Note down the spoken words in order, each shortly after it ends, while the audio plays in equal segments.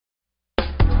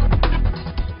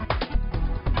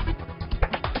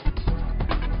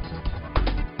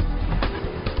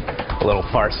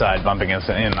Far Side bumping us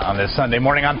in on this Sunday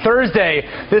morning. On Thursday,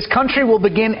 this country will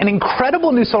begin an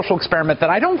incredible new social experiment that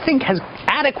I don't think has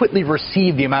adequately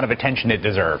received the amount of attention it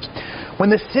deserves. When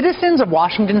the citizens of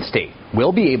Washington state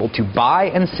will be able to buy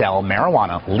and sell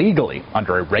marijuana legally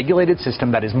under a regulated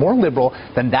system that is more liberal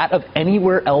than that of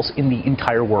anywhere else in the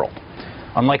entire world.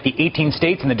 Unlike the 18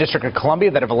 states and the District of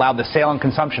Columbia that have allowed the sale and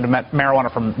consumption of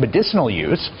marijuana for medicinal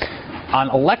use, on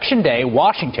Election Day,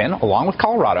 Washington, along with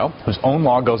Colorado, whose own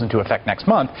law goes into effect next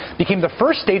month, became the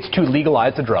first states to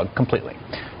legalize the drug completely.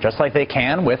 Just like they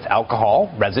can with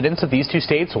alcohol, residents of these two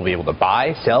states will be able to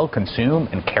buy, sell, consume,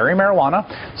 and carry marijuana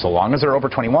so long as they're over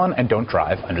 21 and don't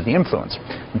drive under the influence.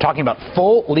 I'm talking about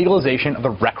full legalization of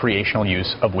the recreational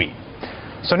use of weed.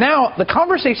 So now the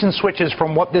conversation switches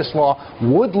from what this law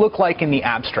would look like in the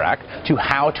abstract to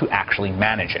how to actually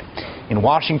manage it. In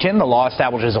Washington, the law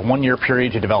establishes a one-year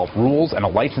period to develop rules and a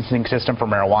licensing system for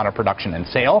marijuana production and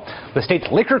sale. The state's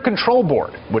Liquor Control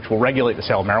Board, which will regulate the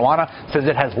sale of marijuana, says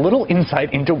it has little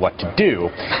insight into what to do.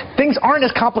 Things aren't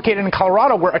as complicated in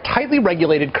Colorado, where a tightly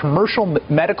regulated commercial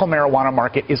medical marijuana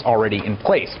market is already in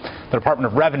place. The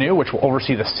Department of Revenue, which will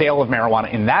oversee the sale of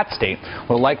marijuana in that state,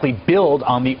 will likely build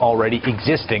on the already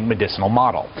existing medicinal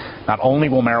model. Not only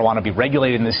will marijuana be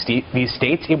regulated in these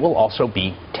states, it will also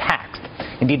be taxed.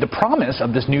 Indeed, the promise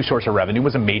of this new source of revenue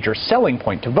was a major selling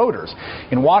point to voters.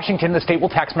 In Washington, the state will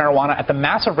tax marijuana at the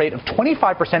massive rate of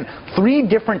 25%, 3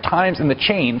 different times in the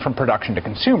chain from production to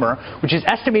consumer, which is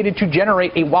estimated to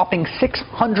generate a whopping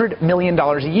 $600 million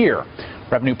a year.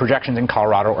 Revenue projections in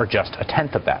Colorado are just a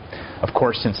tenth of that. Of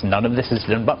course, since none of this has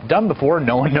been done before,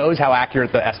 no one knows how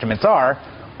accurate the estimates are,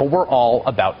 but we're all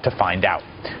about to find out.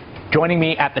 Joining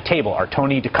me at the table are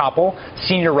Tony DeCoppel,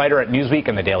 senior writer at Newsweek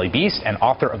and the Daily Beast, and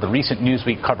author of the recent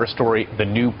Newsweek cover story, The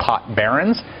New Pot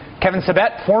Barons. Kevin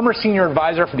Sabet, former senior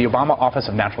advisor for the Obama Office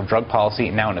of National Drug Policy,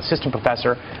 and now an assistant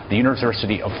professor at the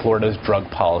University of Florida's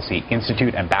Drug Policy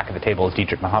Institute. And back at the table is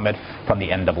Dietrich Mohammed from the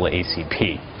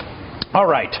NAACP. All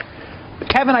right.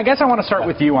 Kevin, I guess I want to start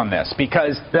with you on this,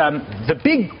 because the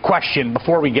big question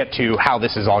before we get to how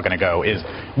this is all going to go is,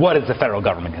 what is the federal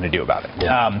government going to do about it?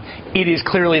 Yeah. It is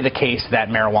clearly the case that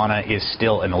marijuana is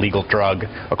still an illegal drug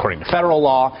according to federal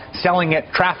law. Selling it,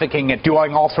 trafficking it,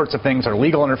 doing all sorts of things are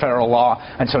legal under federal law.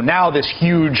 And so now this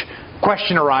huge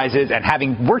question arises, and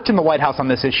having worked in the White House on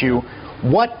this issue,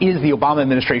 what is the Obama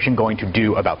administration going to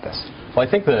do about this? Well, I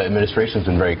think the administration's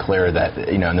been very clear that,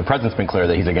 and the president's been clear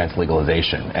that he's against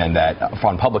legalization, and that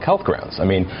on public health grounds. I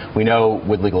mean, we know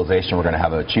with legalization we're going to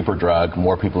have a cheaper drug,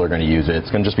 more people are going to use it, it's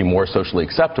going to just be more socially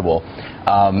acceptable.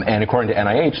 And according to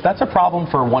NIH, that's a problem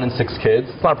for 1 in 6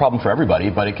 kids. It's not a problem for everybody,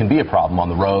 but it can be a problem on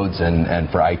the roads and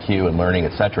for IQ and learning,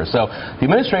 etc. So the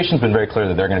administration's been very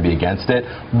clear that they're going to be against it.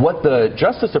 What the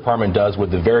Justice Department does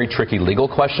with the very tricky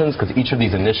legal questions, because each of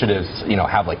these initiatives,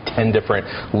 have like 10 different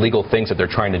legal things that they're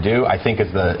trying to do, I think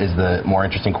is the more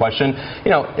interesting question.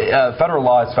 Federal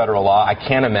law is federal law. I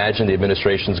can't imagine the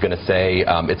administration is going to say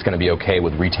it's going to be okay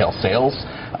with retail sales.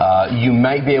 You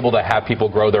might be able to have people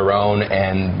grow their own,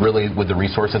 and really with the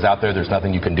resources out there, there's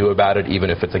nothing you can do about it, even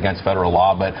if it's against federal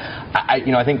law. But I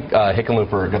think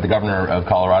Hickenlooper, the governor of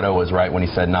Colorado, was right when he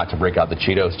said not to break out the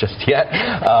Cheetos just yet,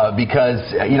 because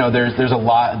there's a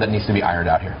lot that needs to be ironed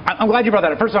out here. I'm glad you brought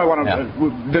that up. First of all, I want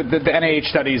to the NIH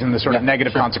studies and the sort of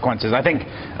negative consequences. I think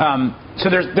so.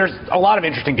 There's a lot of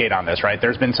interesting data on this, right?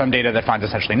 There's been some data that finds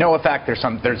essentially no effect.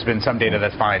 There's been some data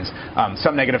that finds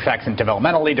some negative effects in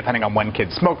developmentally, depending on when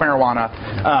kids smoke marijuana.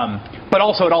 But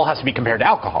also, it all has to be compared to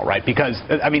alcohol, right? Because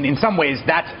in some ways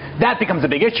that becomes a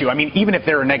big issue. Even if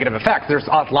there are negative effects, there's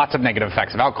lots of negative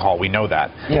effects of alcohol. We know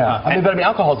that. Yeah.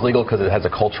 Alcohol is legal because it has a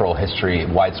cultural history,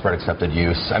 widespread accepted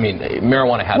use.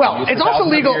 Marijuana has. Well, it's also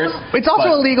legal. It's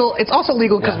also illegal. It's also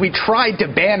legal because we tried to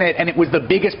ban it, and it was the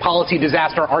biggest policy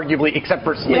disaster, arguably, except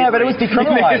for slavery. Yeah, but it was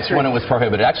decriminalized when it was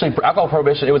prohibited. Actually, alcohol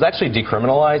prohibition, it was actually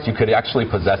decriminalized. You could actually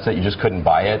possess it. You just couldn't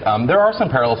buy it. There are some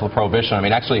parallels with prohibition.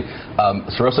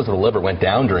 Cirrhosis of the liver went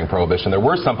down during prohibition. There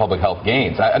were some public health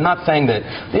gains. I'm not saying that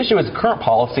the issue is current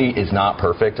policy is not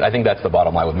perfect. I think that's the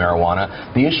bottom line with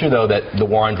marijuana. The issue, though, that the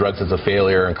war on drugs is a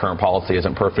failure and current policy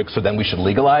isn't perfect, so then we should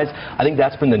legalize. I think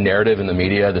that's been the narrative in the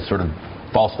media, the sort of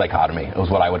false dichotomy is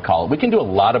what I would call it. We can do a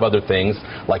lot of other things,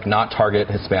 like not target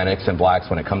Hispanics and blacks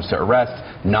when it comes to arrests,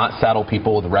 not saddle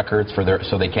people with records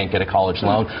so they can't get a college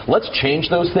loan. Let's change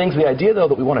those things. The idea, though,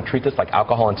 that we want to treat this like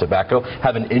alcohol and tobacco,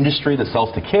 have an industry that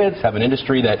sells to kids, have an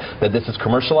industry that this is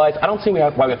commercialized, I don't see why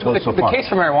we have to go so far. The case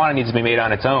for marijuana needs to be made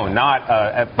on its own, not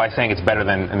by saying it's better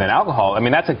than alcohol.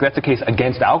 That's a case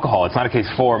against alcohol. It's not a case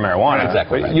for marijuana.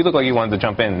 Exactly. Right. You look like you wanted to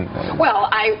jump in. Well,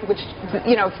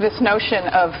 this notion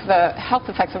of the health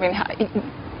effects,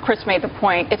 Chris made the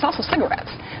point, it's also cigarettes.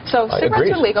 So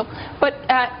cigarettes are legal, but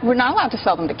we're not allowed to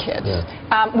sell them to kids. Yeah.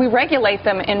 We regulate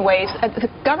them in ways. The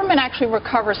government actually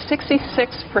recovers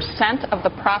 66% of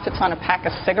the profits on a pack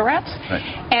of cigarettes,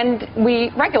 and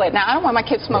we regulate. Now, I don't want my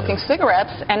kids smoking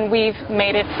cigarettes, and we've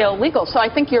made it illegal. So I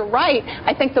think you're right.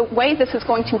 I think the way this is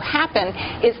going to happen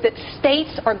is that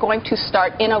states are going to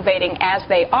start innovating as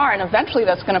they are, and eventually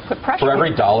that's going to put pressure. For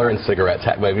every dollar in cigarette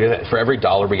for every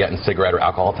dollar we get in cigarette or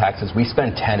alcohol taxes, we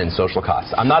spend 10 in social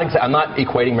costs. I'm not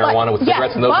equating marijuana with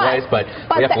cigarettes in those ways, but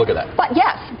we have to look at that.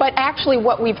 But actually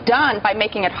what we've done by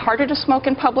making it harder to smoke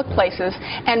in public places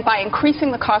and by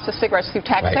increasing the cost of cigarettes through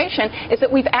taxation is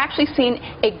that we've actually seen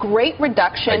a great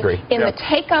reduction in the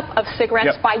take-up of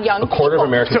cigarettes by young people. A quarter of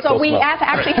Americans so we smoke. have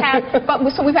actually had,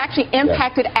 so we've actually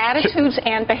impacted attitudes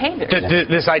and behaviors.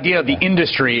 This idea of the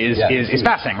industry is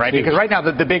fascinating, right? Because right now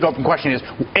the big open question is,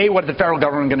 A, what is the federal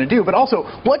government going to do? But also,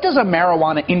 what does a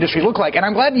marijuana industry look like? And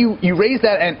I'm glad you raised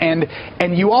that,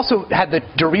 and you also had the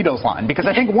Doritos line, because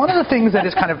I think one of the things that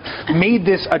has kind of made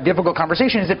this a difficult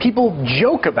conversation is that people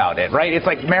joke about it, right? It's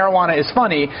like marijuana is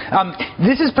funny.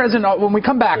 This is when we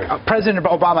come back, President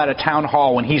Obama at a town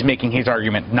hall when he's making his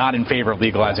argument not in favor of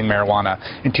legalizing marijuana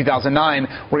in 2009.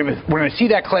 We're going to see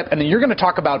that clip, and then you're going to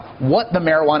talk about what the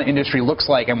marijuana industry looks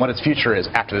like and what its future is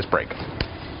after this break.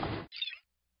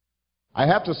 I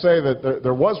have to say that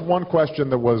there was one question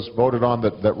that was voted on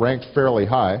that ranked fairly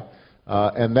high,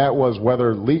 and that was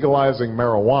whether legalizing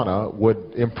marijuana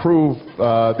would improve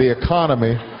the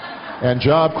economy and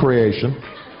job creation.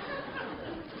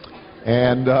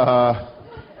 And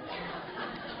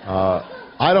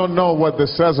I don't know what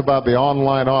this says about the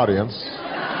online audience,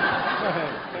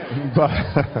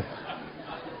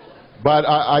 but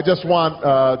I just want...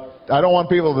 I don't want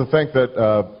people to think that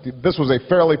this was a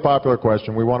fairly popular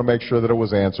question. We want to make sure that it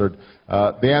was answered.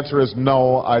 The answer is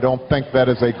no. I don't think that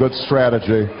is a good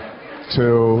strategy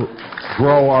to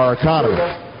grow our economy.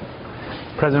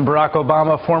 President Barack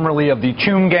Obama, formerly of the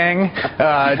Choom Gang,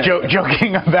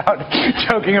 joking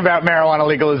about marijuana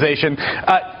legalization.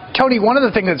 Tony, one of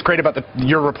the things that's great about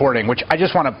your reporting, which I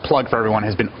just want to plug for everyone,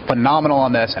 has been phenomenal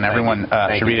on this, and everyone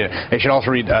should read it. They should also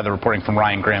read the reporting from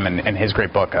Ryan Grimm and his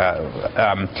great book.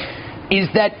 Is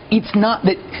that it's not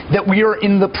that we are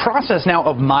in the process now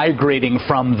of migrating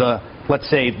from let's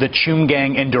say the Choom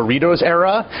Gang and Doritos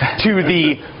era to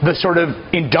the sort of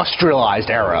industrialized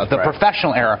era, the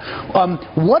professional era.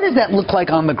 What does that look like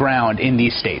on the ground in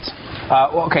these states?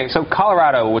 Okay, so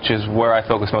Colorado, which is where I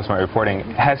focus most of my reporting,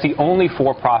 has the only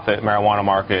for-profit marijuana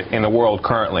market in the world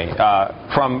currently,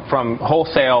 from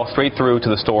wholesale straight through to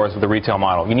the stores with the retail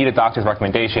model. You need a doctor's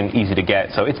recommendation, easy to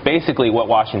get. So it's basically what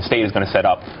Washington State is going to set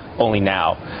up, only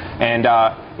now. And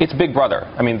it's Big Brother.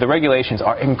 I mean, the regulations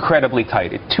are incredibly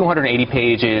tight. 280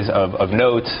 pages of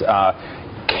notes,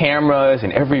 cameras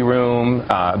in every room,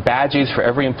 badges for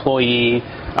every employee,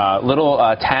 little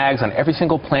tags on every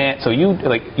single plant. So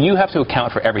you have to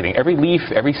account for everything, every leaf,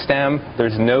 every stem.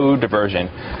 There's no diversion.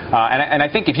 And I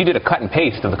think if you did a cut and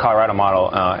paste of the Colorado model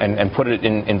and put it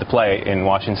into play in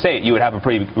Washington State, you would have a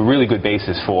really good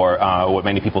basis for what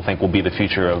many people think will be the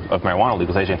future of marijuana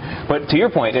legalization. But to your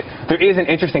point, there is an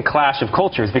interesting clash of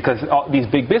cultures, because all these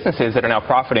big businesses that are now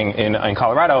profiting in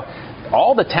Colorado,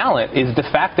 all the talent is de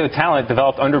facto talent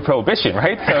developed under Prohibition,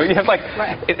 right? So you have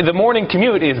the morning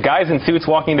commute is guys in suits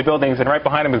walking into buildings, and right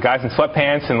behind them is guys in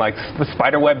sweatpants and the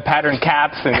spiderweb patterned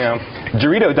caps and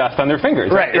Dorito dust on their fingers.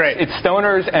 Right. It's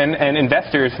stoners and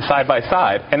investors side by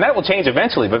side, and that will change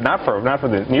eventually, but not for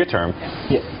the near term.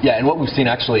 Yeah, and what we've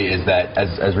seen actually is that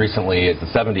as recently as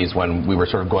the 70s, when we were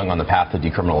sort of going on the path to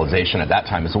decriminalization at that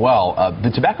time as well,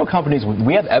 the tobacco companies,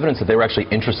 we have evidence that they were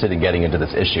actually interested in getting into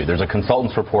this issue. There's a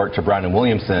consultant's report to Brown and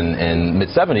Williamson in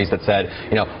mid-70s that said,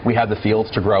 we have the fields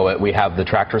to grow it, we have the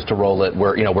tractors to roll it,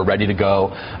 we're ready to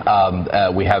go.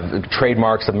 We have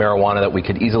trademarks of marijuana that we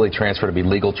could easily transfer to be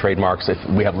legal trademarks if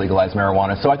we have legalized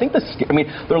marijuana. So I think there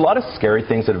are a lot of scary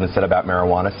things that have been said about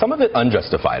marijuana, some of it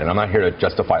unjustified, and I'm not here to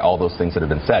justify all those things that have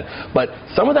been said, but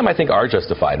some of them I think are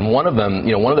justified. And one of them,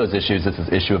 one of those issues is this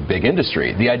issue of big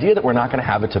industry. The idea that we're not going to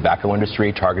have a tobacco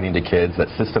industry targeting to kids that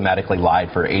systematically lied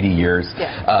for 80 years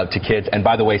to kids, and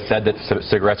by the way said that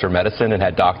cigarettes are medicine and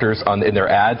had doctors in their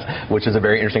ads, which is a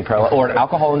very interesting parallel. Or an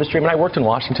alcohol industry. I worked in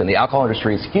Washington. The alcohol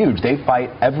industry is huge. They fight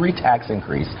every tax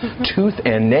increase tooth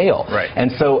and nail. Right.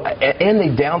 And so, and they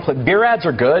downplay. Beer ads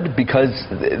are good because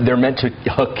they're meant to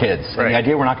hook kids. Right. And the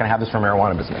idea we're not going to have this for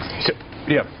marijuana business. So,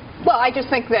 Well, I just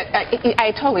think that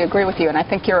I totally agree with you, and I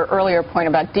think your earlier point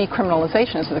about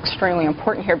decriminalization is extremely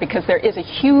important here because there is a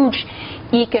huge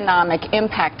economic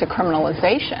impact to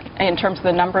criminalization in terms of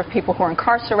the number of people who are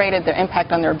incarcerated, their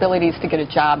impact on their abilities to get a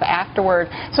job afterward.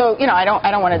 So, you know, I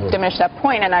don't want to diminish that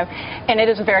point, and it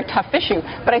is a very tough issue.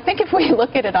 But I think if we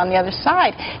look at it on the other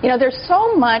side, you know, there's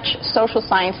so much social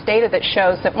science data that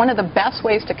shows that one of the best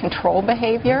ways to control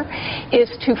behavior is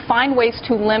to find ways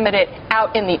to limit it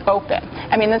out in the open.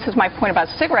 I mean, this is my point about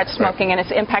cigarette smoking and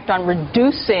its impact on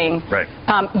reducing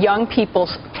young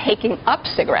people's taking up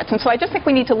cigarettes. And so I just think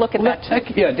we need to look at that too.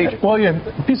 Yeah, DJ. Well, yeah,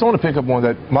 the piece I want to pick up on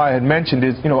that Maya had mentioned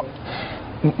is, you know,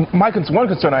 one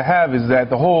concern I have is that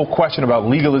the whole question about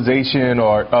legalization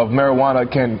or of marijuana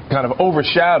can kind of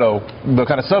overshadow the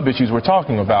kind of sub-issues we're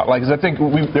talking about. Like, 'cause I think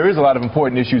there is a lot of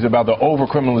important issues about the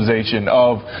over-criminalization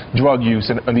of drug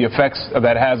use and the effects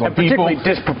that has on people. Particularly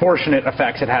disproportionate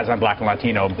effects it has on Black and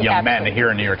Latino young men here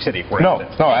in New York City, for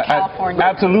instance. No,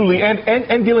 absolutely.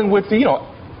 And dealing with the, you know,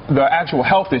 the actual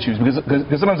health issues, because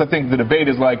sometimes I think the debate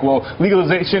is like, well,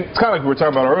 legalization, it's kind of like we were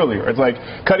talking about earlier. It's like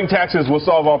cutting taxes will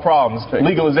solve all problems.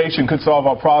 Legalization could solve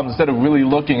all problems instead of really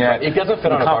looking at it doesn't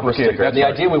fit on a bumper sticker. The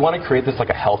idea we want to create this like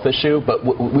a health issue, but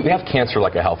we have cancer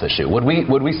like a health issue. Would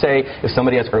we say if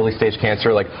somebody has early stage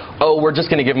cancer, like, oh, we're just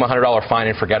going to give them a $100 fine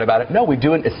and forget about it? No, we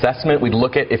do an assessment. We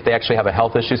look at if they actually have a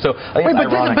health issue. So I think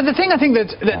but the thing I think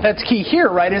that's key here,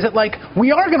 right, is that like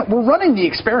we're running the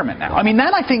experiment now. I mean,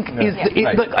 that I think is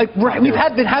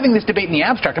we've been having this debate in the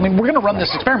abstract. I mean, we're going to run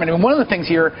this experiment. I mean, one of the things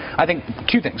here, I think,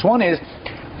 two things. One is,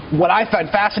 what I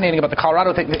find fascinating about the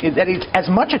Colorado thing is that it's as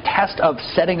much a test of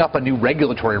setting up a new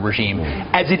regulatory regime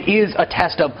as it is a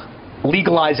test of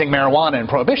legalizing marijuana and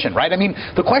prohibition, right? I mean,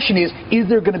 the question is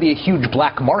there going to be a huge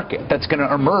black market that's going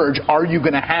to emerge? Are you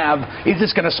going to is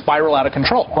this going to spiral out of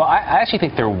control? Well, I actually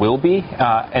think there will be,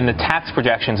 and the tax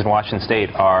projections in Washington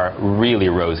State are really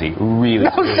rosy, really.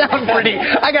 Those sound pretty,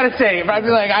 I got to say,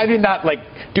 I did not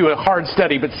do a hard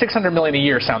study, but $600 million a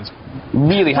year sounds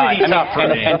really high.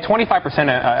 And 25%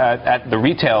 at the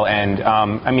retail end.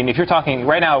 I mean, if you're talking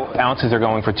right now, ounces are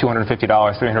going for $250,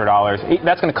 $300.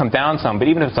 That's going to come down some, but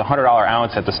even if it's a $100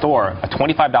 ounce at the store, a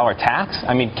 $25 tax.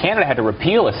 I mean, Canada had to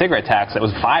repeal a cigarette tax that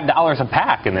was $5 a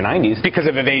pack in the 90s because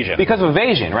of evasion. Because of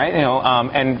evasion, right? You know,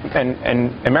 and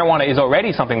marijuana is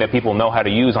already something that people know how to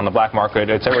use on the black market.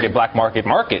 It's already a black market.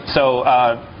 So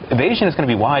evasion is going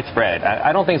to be widespread.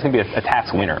 I don't think it's going to be a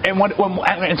tax winner.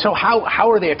 And so how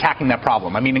are they attacking that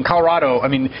problem? I mean, in Colorado, I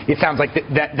mean, it sounds like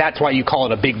that's why you call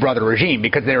it a big brother regime,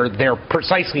 because they're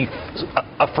precisely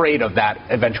afraid of that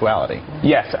eventuality.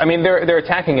 Yes, I mean they're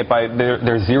attacking it by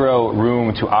there's zero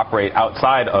room to operate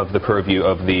outside of the purview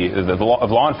of of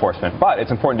law enforcement. But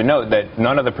it's important to note that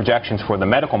none of the projections for the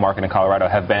medical market in Colorado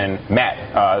have been met.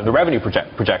 The revenue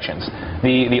projections,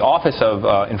 the Office of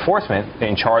Enforcement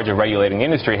in charge of regulating the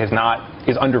industry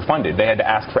is underfunded. They had to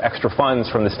ask for extra funds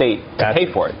from the state to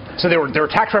pay for it. So there were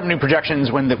tax revenue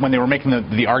projections when they were making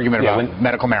the argument about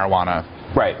medical marijuana.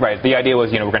 Right. The idea was,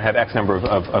 we're going to have X number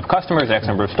of customers, X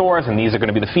number of stores, and these are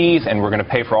going to be the fees, and we're going to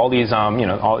pay for all these,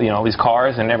 all these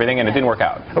cars and everything, and it didn't work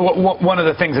out. One of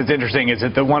the things that's interesting is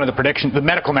that one of the predictions, the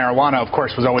medical marijuana, of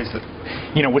course, was always,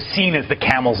 was seen as the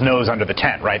camel's nose under the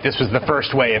tent, right? This was the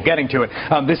first way of getting to it.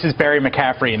 This is Barry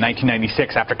McCaffrey in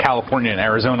 1996 after California and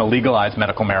Arizona legalized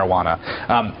medical marijuana.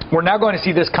 We're now going to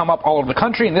see this come up all over the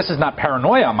country, and this is not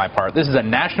paranoia on my part. This is a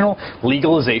national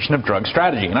legalization of drug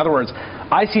strategy. In other words,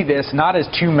 I see this not as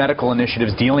two medical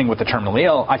initiatives dealing with the terminally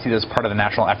ill. I see this as part of the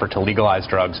national effort to legalize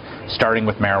drugs, starting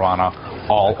with marijuana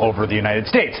all over the United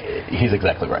States. He's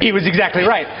exactly right. He was exactly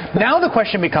right. Now the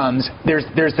question becomes, there's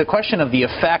the question of the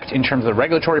effect in terms of the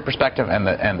regulatory perspective and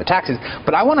the taxes,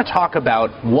 but I want to talk about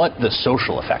what the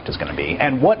social effect is going to be,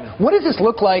 and what does this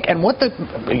look like, and what the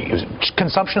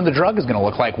consumption of the drug is going to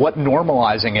look like, what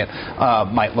normalizing it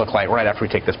might look like right after we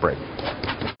take this break.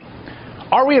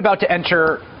 Are we about to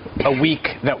enter a week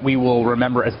that we will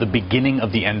remember as the beginning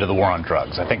of the end of the war on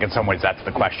drugs? I think in some ways that's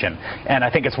the question. And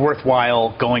I think it's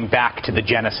worthwhile going back to the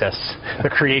genesis, the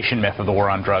creation myth of the war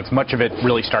on drugs. Much of it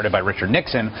really started by Richard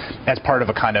Nixon as part of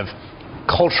a kind of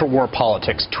culture war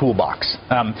politics toolbox.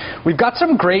 We've got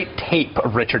some great tape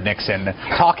of Richard Nixon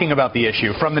talking about the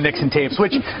issue from the Nixon tapes,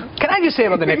 which, can I just say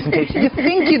about the Nixon tapes, you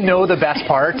think you know the best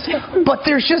parts, but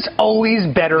there's just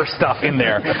always better stuff in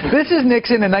there. This is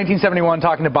Nixon in 1971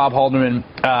 talking to Bob Haldeman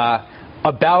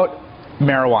about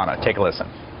marijuana. Take a listen.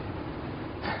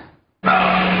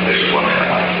 Now, this is what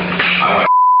I want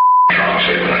a strong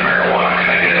statement on marijuana.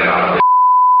 Can I get it out of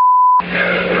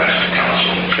the domestic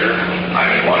council? Sure. I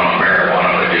mean, one on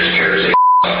marijuana that just tears the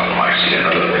I see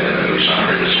another thing in the news I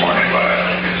heard this morning, but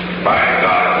by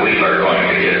God, we are going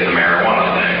to get the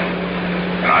marijuana thing.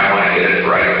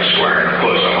 swearing the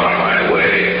puss, I want to find a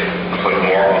way to put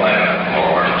more on that,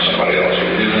 more on somebody else who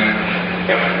do that.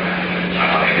 Yep. I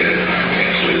want to hit it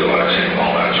against legalizing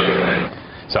all that sort of thing.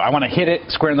 So I want to hit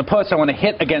it square in the puss. I want to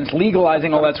hit against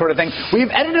legalizing all that sort of thing. We've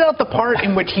edited out the part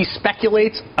in which he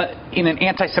speculates in an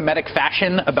anti-Semitic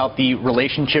fashion about the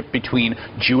relationship between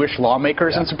Jewish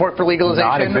lawmakers and support for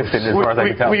legalization. Non-existent, as far as I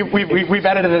can tell. We've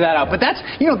edited that out. But that's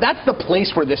the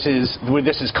place where this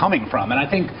is coming from. And I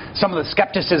think some of the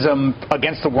skepticism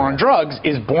against the war on drugs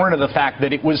is born of the fact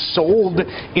that it was sold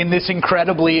in this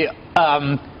incredibly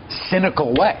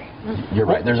cynical way. You're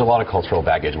right. There's a lot of cultural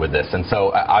baggage with this, and so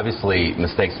obviously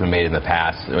mistakes have been made in the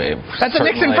past. That's a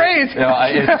Nixon phrase. You know,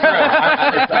 it's true.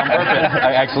 It's on purpose.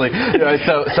 Actually, you know,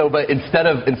 but instead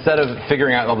of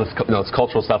figuring out all this, this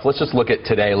cultural stuff, let's just look at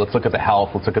today. Let's look at the health.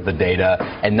 Let's look at the data,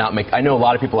 and not make. I know a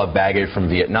lot of people have baggage from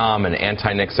Vietnam and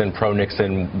anti-Nixon,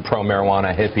 pro-Nixon,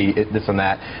 pro-marijuana, hippie, this and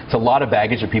that. It's a lot of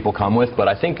baggage that people come with, but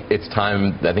I think it's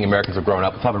time. I think Americans have grown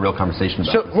up. Let's have a real conversation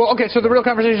about this. So the real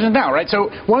conversation is now, right? So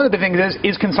one of the big things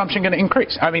is consumption going to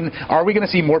increase? I mean, are we going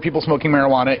to see more people smoking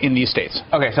marijuana in these states?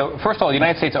 Okay, so first of all, the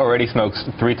United States already smokes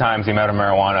 3 times the amount of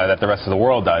marijuana that the rest of the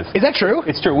world does. Is that true?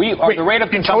 It's true. We are the rate of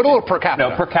consumption. In total or per capita?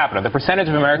 No, per capita. The percentage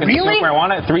of Americans who smoke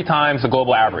marijuana, 3 times the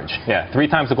global average. Yeah, 3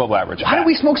 times the global average. How do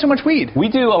we smoke so much weed? We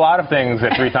do a lot of things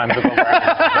at 3 times the global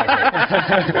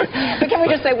average. But can we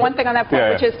just say one thing on that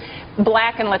point, which is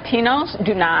Black and Latinos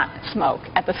do not smoke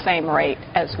at the same rate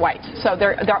as whites. So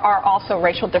there are also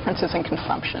racial differences in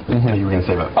consumption. Mm-hmm. You were going to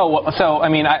say that? Oh, well, so I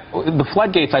mean, the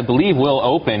floodgates, I believe, will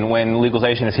open when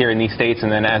legalization is here in these states,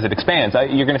 and then as it expands,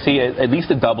 you're going to see at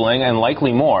least a doubling and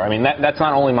likely more. I mean, that's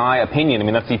not only my opinion. I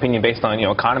mean, that's the opinion based on,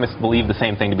 economists believe the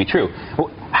same thing to be true.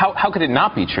 How could it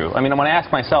not be true? I mean, when I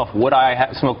ask myself, would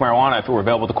I smoke marijuana if it were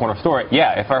available at the corner store?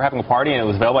 Yeah. If I were having a party and it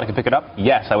was available and I could pick it up,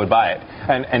 yes, I would buy it.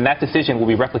 And that decision will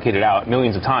be replicated out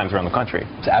millions of times around the country.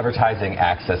 It's advertising,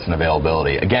 access, and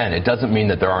availability. Again, it doesn't mean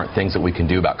that there aren't things that we can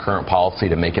do about current policy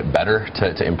to make it better,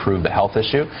 to improve the health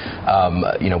issue.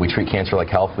 We treat cancer like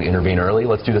health. We intervene early.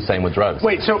 Let's do the same with drugs.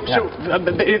 Wait,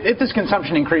 if this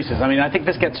consumption increases, I mean, I think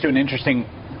this gets to an interesting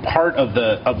part of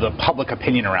the public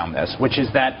opinion around this, which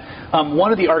is that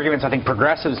one of the arguments I think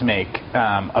progressives make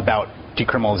about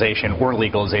decriminalization or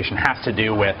legalization has to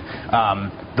do with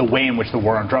the way in which the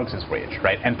war on drugs is waged,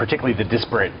 right? And particularly the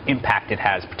disparate impact it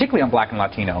has, particularly on Black and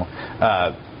Latino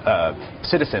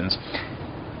citizens.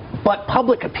 But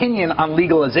public opinion on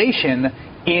legalization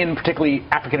in particularly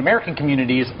African American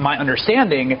communities, my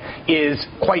understanding is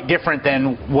quite different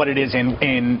than what it is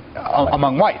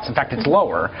among whites. In fact, it's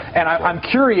lower. And I'm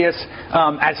curious,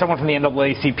 as someone from the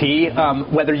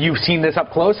NAACP, whether you've seen this up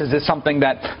close. Is this something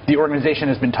that the organization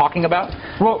has been talking about?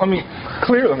 Well, I mean,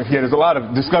 clearly, there's a lot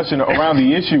of discussion around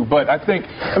the issue, but I think,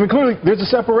 clearly there's a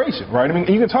separation, right? I mean,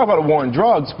 you can talk about a war on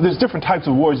drugs, but there's different types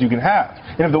of wars you can have.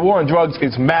 And if the war on drugs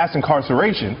is mass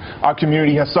incarceration, our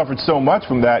community has suffered so much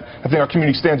from that. I think our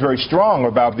community stands very strong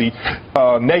about the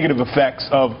negative effects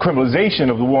of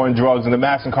criminalization of the war on drugs and the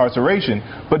mass incarceration.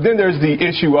 But then there's the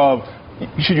issue of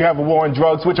should you have a war on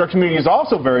drugs, which our community is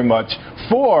also very much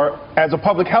for as a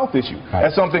public health issue,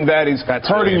 as something that is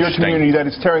hurting your community, that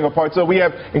is tearing apart. So we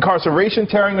have incarceration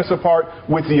tearing us apart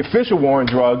with the official war on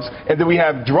drugs, and then we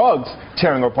have drugs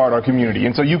tearing apart our community.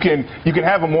 And so you can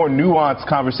have a more nuanced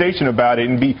conversation about it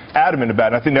and be adamant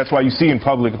about it. I think that's why you see in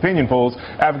public opinion polls,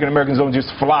 African Americans don't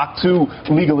just flock to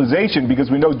legalization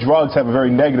because we know drugs have a very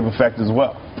negative effect as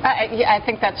well. I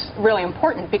think that's really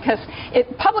important because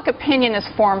public opinion is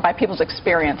formed by people's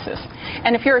experiences.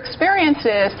 And if your experience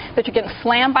is that you're getting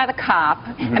slammed by the cop,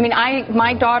 I mean,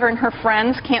 my daughter and her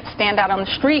friends can't stand out on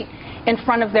the street in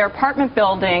front of their apartment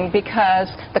building because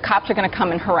the cops are going to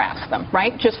come and harass them,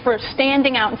 right? Just for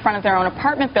standing out in front of their own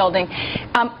apartment building.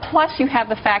 Plus, you have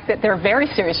the fact that there are very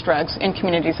serious drugs in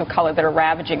communities of color that are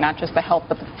ravaging not just the health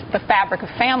but the fabric of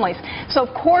families. So,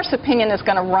 of course, opinion is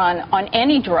going to run on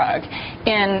any drug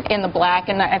in the Black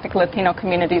and I think Latino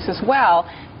communities as well.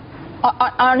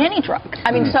 On any drug.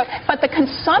 I mean, but the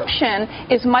consumption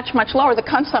is much, much lower. The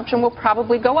consumption will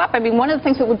probably go up. I mean, one of the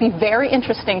things that would be very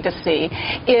interesting to see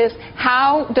is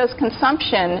how does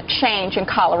consumption change in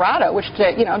Colorado, which,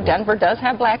 Denver does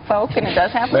have Black folk and it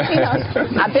does have Latinos.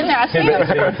 I've been there, I've seen it.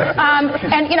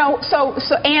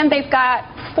 And they've got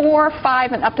 4,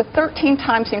 5, and up to 13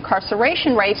 times the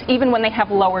incarceration rates, even when they have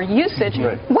lower usage.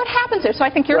 Right. What happens there? So I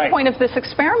think your point of this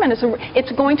experiment is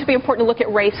it's going to be important to look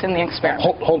at race in the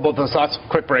experiment. Hold both those thoughts.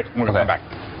 Quick break. We're going to come back.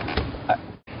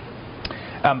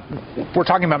 We're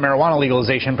talking about marijuana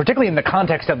legalization, particularly in the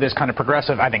context of this kind of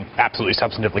progressive, I think absolutely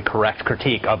substantively correct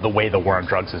critique of the way the war on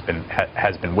drugs has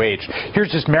been waged. Here's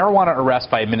just marijuana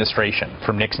arrest by administration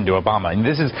from Nixon to Obama. And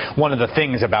this is one of the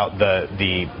things about the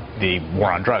the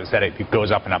war on drugs, that it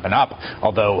goes up and up and up,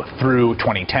 although through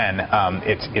 2010,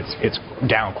 it's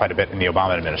down quite a bit in the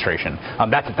Obama administration.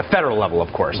 That's at the federal level,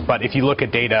 of course, but if you look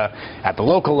at data at the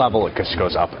local level, it just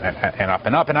goes up and up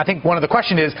and up. And I think one of the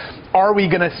questions is, are we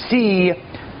going to see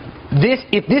this,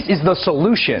 if this is the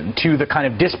solution to the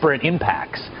kind of disparate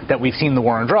impacts that we've seen in the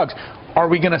war on drugs, are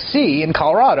we going to see in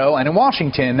Colorado and in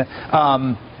Washington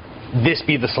this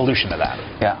be the solution to that?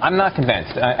 Yeah, I'm not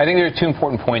convinced. I think there are two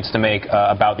important points to make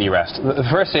about the arrest. The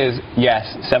first is, yes,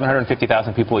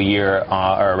 750,000 people a year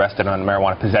are arrested on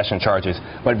marijuana possession charges,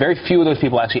 but very few of those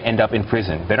people actually end up in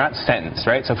prison. They're not sentenced,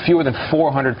 right? So fewer than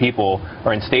 400 people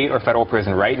are in state or federal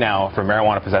prison right now for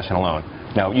marijuana possession alone.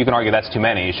 Now, you can argue that's too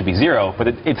many. It should be zero, but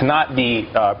it's not the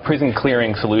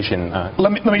prison-clearing solution.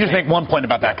 Let me just make one point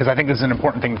about that, because I think this is an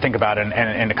important thing to think about,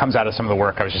 and it comes out of some of the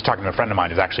work. I was just talking to a friend of mine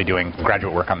who's actually doing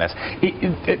graduate work on this.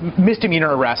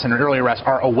 Misdemeanor arrests and early arrests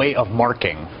are a way of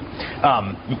marking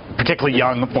particularly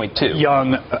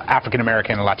young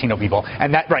African-American and Latino people.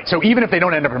 And that, right, so even if they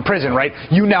don't end up in prison, right,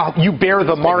 you bear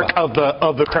the mark of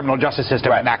the criminal justice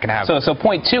system, right, and that can happen. So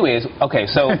point two is, okay,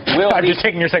 so will I'm just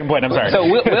taking your second point, I'm sorry. So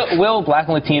will black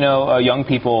and Latino young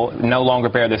people no longer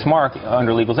bear this mark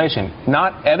under legalization?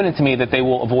 Not evident to me that they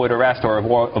will avoid arrest or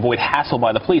avoid hassle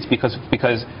by the police, because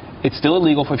it's still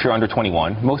illegal if you're under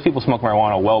 21. Most people smoke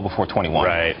marijuana well before 21.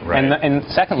 Right. And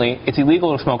secondly, it's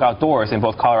illegal to smoke outdoors in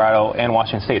both Colorado and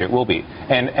Washington State. It will be.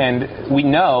 And we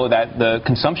know that the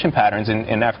consumption patterns in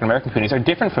African American communities are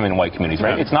different from in white communities,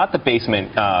 right? Yeah. It's not the basement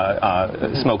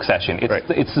smoke session.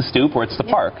 It's the stoop or it's the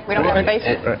park. We don't have a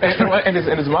basement. And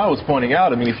as Maya was pointing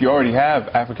out, I mean, if you already have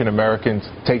African Americans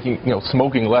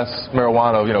smoking less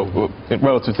marijuana,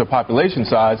 relative to population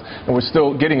size, and we're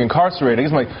still getting incarcerated, I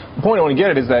guess my point I want to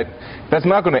get at is that that's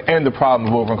not going to end the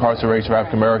problem of over-incarceration for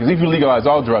African Americans if you legalize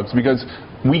all drugs, because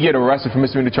we get arrested for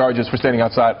misdemeanor charges for standing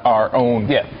outside our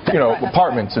own,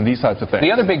 apartments and these types of things.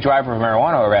 The other big driver of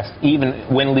marijuana arrests, even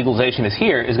when legalization is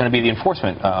here, is going to be the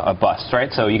enforcement busts, right?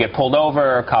 So you get pulled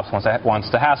over, cops wants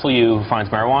to hassle you,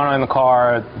 finds marijuana in the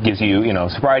car, gives you,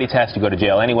 sobriety test, you go to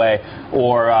jail anyway,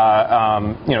 or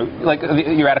like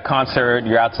you're at a concert,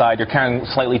 you're outside, you're carrying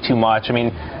slightly too much. I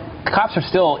mean, cops are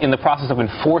still in the process of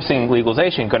enforcing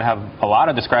legalization, going to have a lot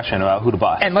of discretion about who to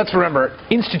bust. And let's remember,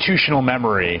 institutional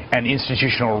memory and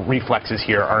institutional reflexes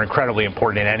here are incredibly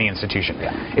important in any institution.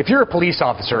 Yeah. If you're a police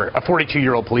officer, a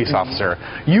 42-year-old police officer,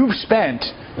 you've spent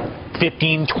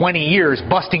 15, 20 years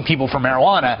busting people for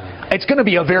marijuana, it's going to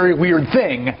be a very weird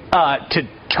thing to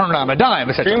turn on a dime.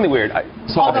 Extremely weird.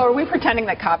 Although, are we pretending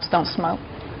that cops don't smoke?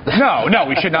 No,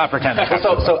 we should not pretend that.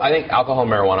 So I think alcohol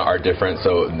and marijuana are different.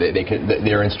 So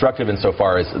they're instructive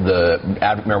insofar as the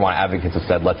marijuana advocates have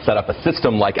said, let's set up a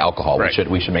system like alcohol. Right.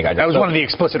 We should make. That was one of the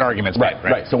explicit arguments.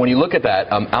 Right. So when you look at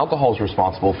that, alcohol is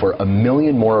responsible for 1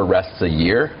 million more arrests a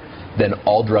year than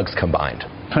all drugs combined.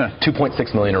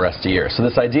 2.6 million arrests a year. So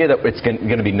this idea that it's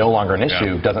going to be no longer an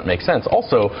issue doesn't make sense.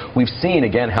 Also, we've seen,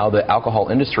 again, how the alcohol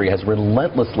industry has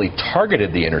relentlessly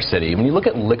targeted the inner city. When you look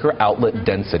at liquor outlet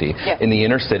density in the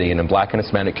inner city and in black and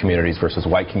Hispanic communities versus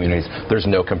white communities, there's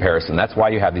no comparison. That's why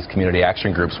you have these community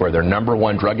action groups where their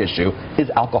 #1 drug issue is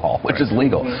alcohol, which is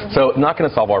legal. So not going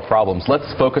to solve our problems. Let's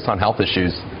focus on health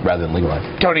issues rather than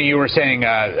legalizing. Tony, you were saying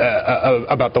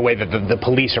about the way that the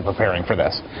police are preparing for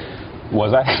this.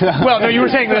 Was I? Well, no, you were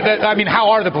saying that, I mean,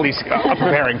 how are the police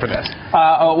preparing for this?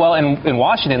 Well, in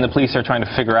Washington, the police are trying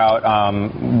to figure out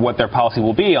what their policy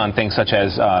will be on things such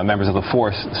as members of the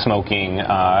force smoking,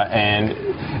 and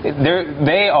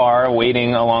they are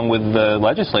waiting along with the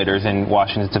legislators in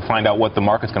Washington to find out what the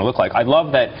market's going to look like. I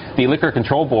love that the Liquor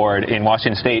Control Board in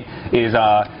Washington State is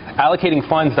allocating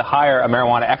funds to hire a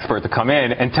marijuana expert to come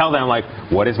in and tell them, like,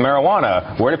 what is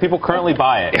marijuana? Where do people currently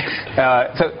buy it?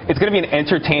 So it's going to be an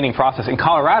entertaining process. In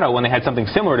Colorado, when they had something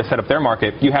similar to set up their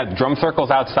market, you had drum circles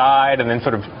outside and then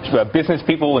sort of business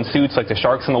people in suits like the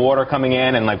sharks in the water coming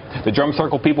in, and like the drum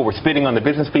circle people were spitting on the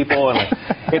business people. And like,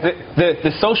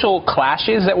 the social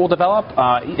clashes that will develop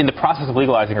in the process of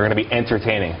legalizing are going to be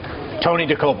entertaining. Tony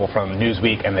DeCopel from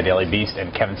Newsweek and the Daily Beast,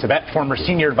 and Kevin Sabet, former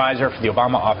senior advisor for the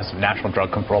Obama Office of National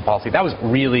Drug Control Policy. That was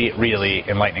really, really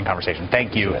enlightening conversation.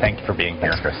 Thank you. Thank you for being here.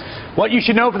 Thanks, Chris. What you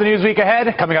should know for the news week ahead,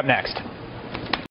 coming up next.